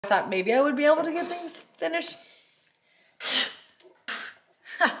thought maybe I would be able to get things finished.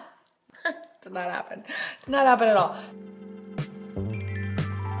 Did not happen. Did not happen at all.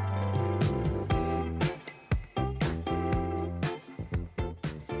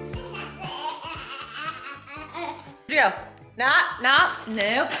 Go.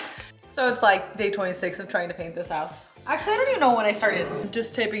 Nope. So it's like day 26 of trying to paint this house. Actually, I don't even know when I started. I'm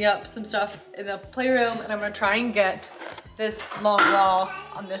just taping up some stuff in the playroom, and I'm gonna try and get this long wall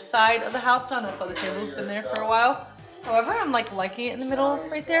on this side of the house done. That's why the table's been there for a while. However, I'm like liking it in the middle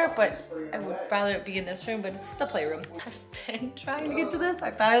right there, but I would rather it be in this room, but it's the playroom. I've been trying to get to this.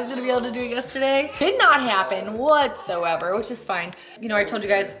 I thought I was gonna be able to do it yesterday. Did not happen whatsoever, which is fine. You know, I told you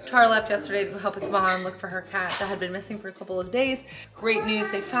guys, Tara left yesterday to help his mom look for her cat that had been missing for a couple of days. Great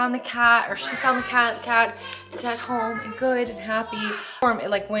news, they found the cat, or she found the cat. The cat is at home and good and happy. It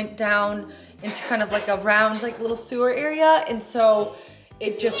like went down into kind of like a round, like little sewer area, and so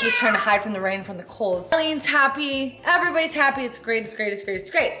it just was trying to hide from the rain, from the cold. Eileen's happy, everybody's happy, it's great, it's great, it's great,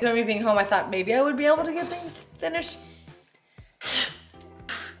 it's great. So me being home, I thought maybe I would be able to get things finished.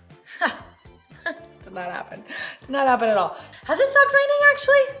 Did not happen. Did not happen at all. Has it stopped raining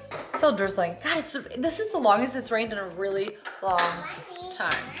actually? Still drizzling. God, this is the longest it's rained in a really long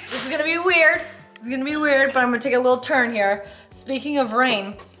time. This is gonna be weird. This is gonna be weird, but I'm gonna take a little turn here. Speaking of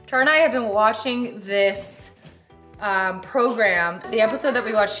rain, Tara and I have been watching this program. The episode that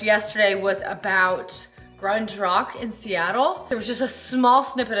we watched yesterday was about grunge rock in Seattle. There was just a small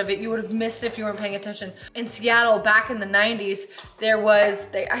snippet of it. You would have missed it if you weren't paying attention. In Seattle back in the 90s, there was,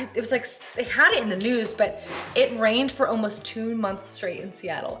 it was like, they had it in the news, but it rained for almost 2 months straight in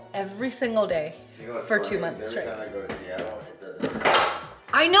Seattle. Every single day for 2 months straight. Every time I go to Seattle, it doesn't rain.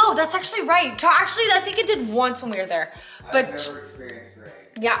 I know, that's actually right. Actually, I think it did once when we were there. But I've never experienced rain.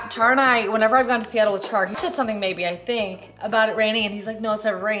 yeah, Char and I, whenever I've gone to Seattle with Char, he said something maybe, I think, about it raining, and he's like, no, it's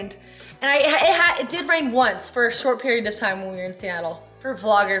never rained. And it did rain once for a short period of time when we were in Seattle. For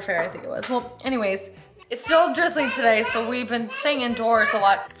Vlogger Fair, I think it was. Well, anyways, it's still drizzling today, so we've been staying indoors a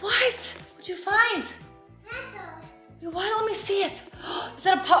lot. What? What'd you find? Why? Let me see it. Is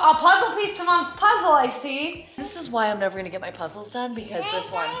that a puzzle piece to Mom's puzzle, I see? This is why I'm never gonna get my puzzles done, because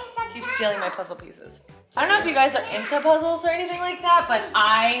this one keeps stealing my puzzle pieces. I don't know if you guys are into puzzles or anything like that, but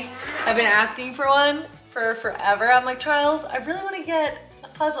I have been asking for one for forever on my trials. I really want to get a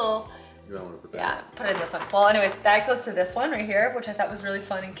puzzle. You don't want to put that Yeah, put it in this one. Well, anyways, that goes to this one right here, which I thought was really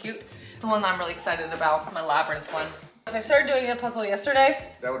fun and cute. The one I'm really excited about, my labyrinth one. So I started doing a puzzle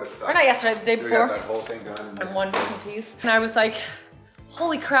yesterday. That would have sucked. Or not yesterday, the day before. We got that whole thing done. And one missing piece. And I was like,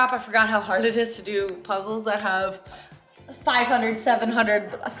 holy crap, I forgot how hard it is to do puzzles that have 500,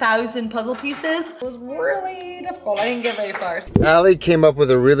 700, 1,000 puzzle pieces. It was really difficult. I didn't get very far. Allie came up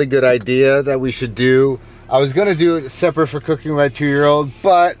with a really good idea that we should do. I was gonna do it separate for cooking with my 2-year-old,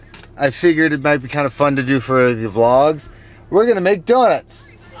 but I figured it might be kind of fun to do for the vlogs. We're gonna make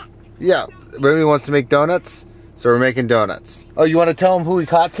donuts. Yeah, Remy wants to make donuts, so we're making donuts. Oh, you want to tell them who we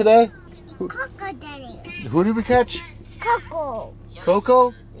caught today? Coco Daddy. Who did we catch? Coco.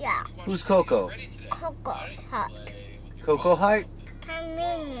 Coco? Yeah. Who's Coco? Coco Hot. Coco Height?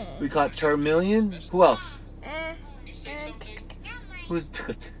 Tamini. We caught Charmeleon. Who else? Who's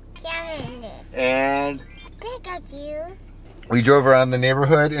Tamini. and Pikachu. we drove around the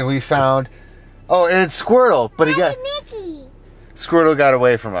neighborhood and we found, oh, and it's Squirtle, but he got, Mickey. Squirtle got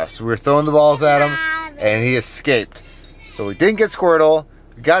away from us. We were throwing the balls at him and he escaped. So we didn't get Squirtle.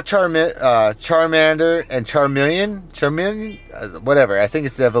 We got Charmander and Charmeleon, whatever. I think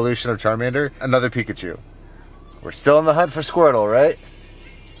it's the evolution of Charmander. Another Pikachu. We're still in the hunt for Squirtle, right?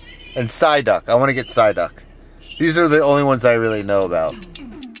 And Psyduck. I want to get Psyduck. These are the only ones I really know about.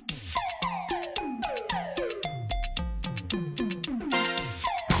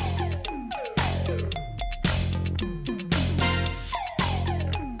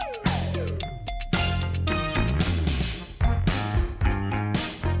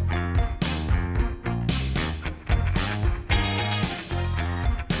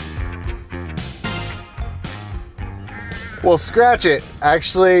 Well, scratch it.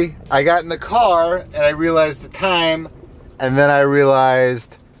 Actually, I got in the car and I realized the time, and then I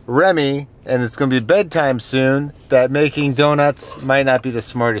realized Remy, and it's gonna be bedtime soon, that making donuts might not be the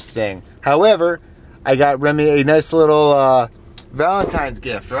smartest thing. However, I got Remy a nice little Valentine's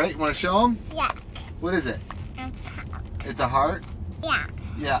gift, right? You wanna show him? Yeah. What is it? It's a heart? Yeah.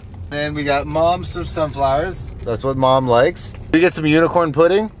 Yeah. Then we got Mom some sunflowers. That's what Mom likes. We get some unicorn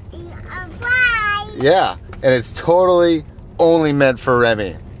pudding. Bye. Yeah, and it's totally only meant for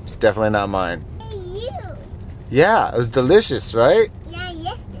Remy. It's definitely not mine. You. Yeah, it was delicious, right? Yeah,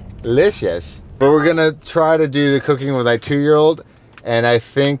 yes. Delicious. But we're gonna try to do the cooking with my 2-year-old And I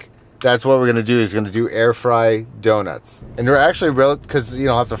think that's what we're gonna do. Is gonna do air fry donuts, and they're actually real because you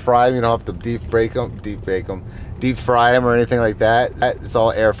don't have to fry them. You don't have to deep fry them or anything like that. It's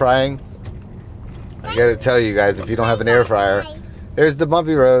all air frying. I gotta tell you guys, if you don't have an air fryer, there's the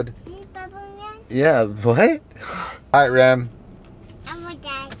bumpy road. Yeah, what? All right, Rem. I'm gonna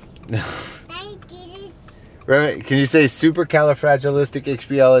die. I do this. Remy, can you say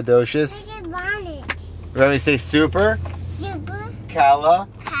supercalifragilisticexpialidocious? Remy, say super. Super. Cala.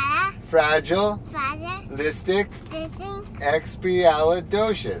 Car. Fragile. Father. Listic. Listen.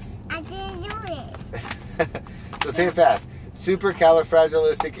 Expialidocious. I didn't do it. So say it fast.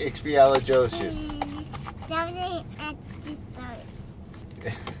 Supercalifragilisticexpialidocious. Something at the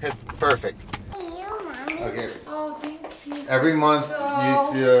stars. Perfect. You, Mommy. Okay. Oh, thank you. Every month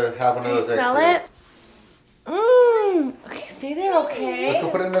you have one of those Smell extra. it? Okay, stay there, okay? Let's go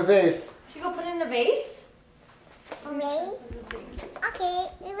put it in a vase. You go put it in a vase? Okay. Okay.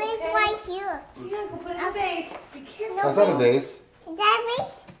 It was right here. Yeah, go put it in a vase. Be careful. That's not a vase. Is that right?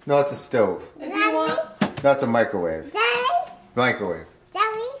 No, it's a stove. If Is you that want. right? That's a microwave. Is that right? Microwave. Is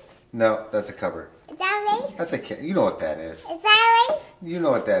that right? No, that's a cupboard. Is that right? That's a you know what that is. Is that right? You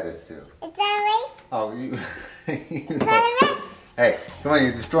know what that is too. Is that right? Oh, you. you Is know. that right? Hey, come on,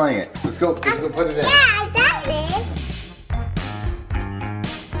 you're destroying it. Let's go. Let's go put it in. Yeah, I got it.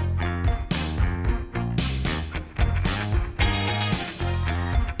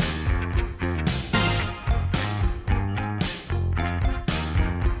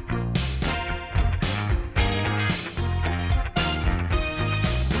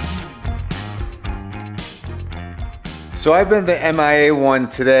 So I've been the MIA one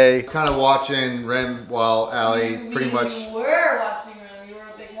today, kind of watching Rem while Allie pretty much. You were watching them. You were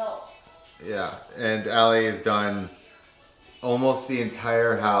a big help. Yeah, and Allie has done almost the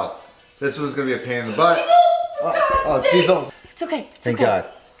entire house. This was gonna be a pain in the butt. Oh, Diesel. It's okay. It's Thank okay. God.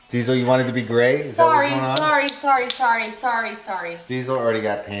 Diesel, you wanted to be gray? Is that what's going on? Sorry. Diesel already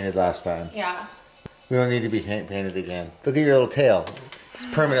got painted last time. Yeah. We don't need to be painted again. Look at your little tail. It's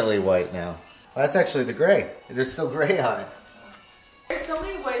permanently white now. Well, that's actually the gray. There's still gray on it. There's so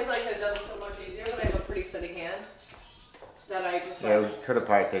many ways I could have done so much easier, but I have a pretty steady hand that I just Yeah, we like. could have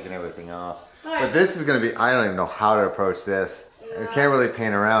probably taken everything off. Nice. But this is gonna be, I don't even know how to approach this. I can't really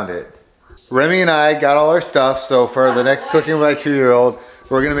paint around it. Remy and I got all our stuff, so for the next cooking with my 2-year-old,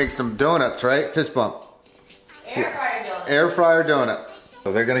 we're gonna make some donuts, right? Fist bump. Air fryer donuts. Air fryer donuts.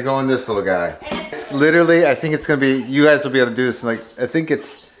 So they're gonna go in this little guy. It's literally, I think it's gonna be, you guys will be able to do this in like, I think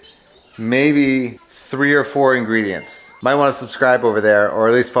it's maybe 3 or 4 ingredients. Might wanna subscribe over there, or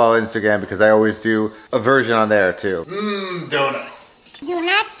at least follow Instagram because I always do a version on there too. Donuts. Do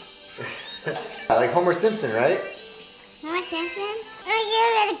not. Like Homer Simpson, right? More something?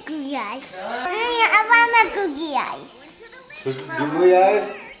 I want cookie eyes. I want my cookie eyes. Googly eyes?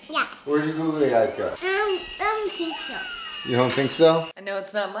 Yes. Where'd your googly eyes go? Think so. You don't think so? I know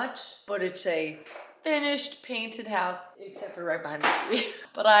it's not much, but it's a finished painted house, except for right behind the TV.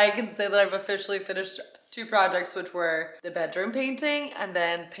 But I can say that I've officially finished 2 projects, which were the bedroom painting and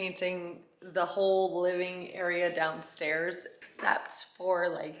then painting the whole living area downstairs, except for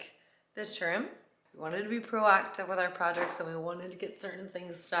like the trim. We wanted to be proactive with our projects and we wanted to get certain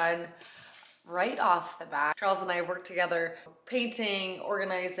things done right off the bat. Charles and I worked together, painting,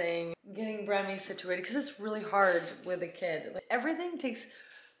 organizing, getting Bremy situated, because it's really hard with a kid. Like, everything takes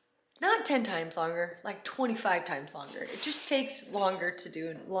not 10 times longer, like 25 times longer. It just takes longer to do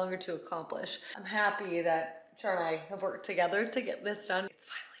and longer to accomplish. I'm happy that Char and I have worked together to get this done. It's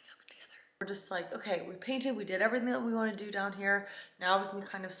finally coming together. We're just like, okay, we painted, we did everything that we want to do down here. Now we can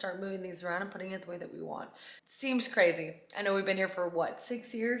kind of start moving things around and putting it the way that we want. It seems crazy. I know we've been here for what,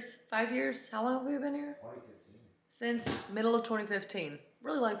 6 years, 5 years? How long have we been here? 2015. Since middle of 2015.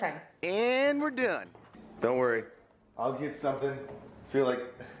 Really long time. And we're done. Don't worry. I'll get something. Feel like,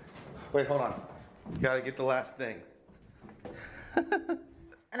 wait, hold on. Gotta get the last thing. And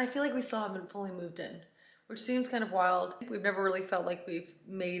I feel like we still haven't fully moved in, which seems kind of wild. We've never really felt like we've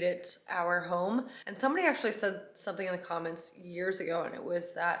made it our home. And somebody actually said something in the comments years ago, and it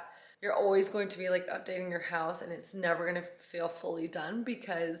was that you're always going to be like updating your house and it's never gonna feel fully done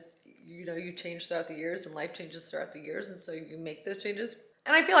because you know, you change throughout the years and life changes throughout the years, and so you make those changes.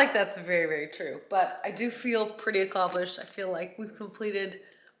 And I feel like that's very, very true. But I do feel pretty accomplished. I feel like we've completed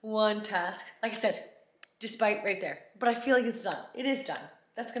one task. Like I said, despite right there. But I feel like it's done. It is done.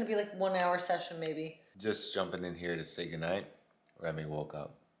 That's gonna be like 1 hour session maybe. Just jumping in here to say goodnight. Remy woke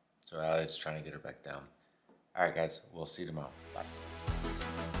up. So Allie's trying to get her back down. All right, guys, we'll see you tomorrow. Bye.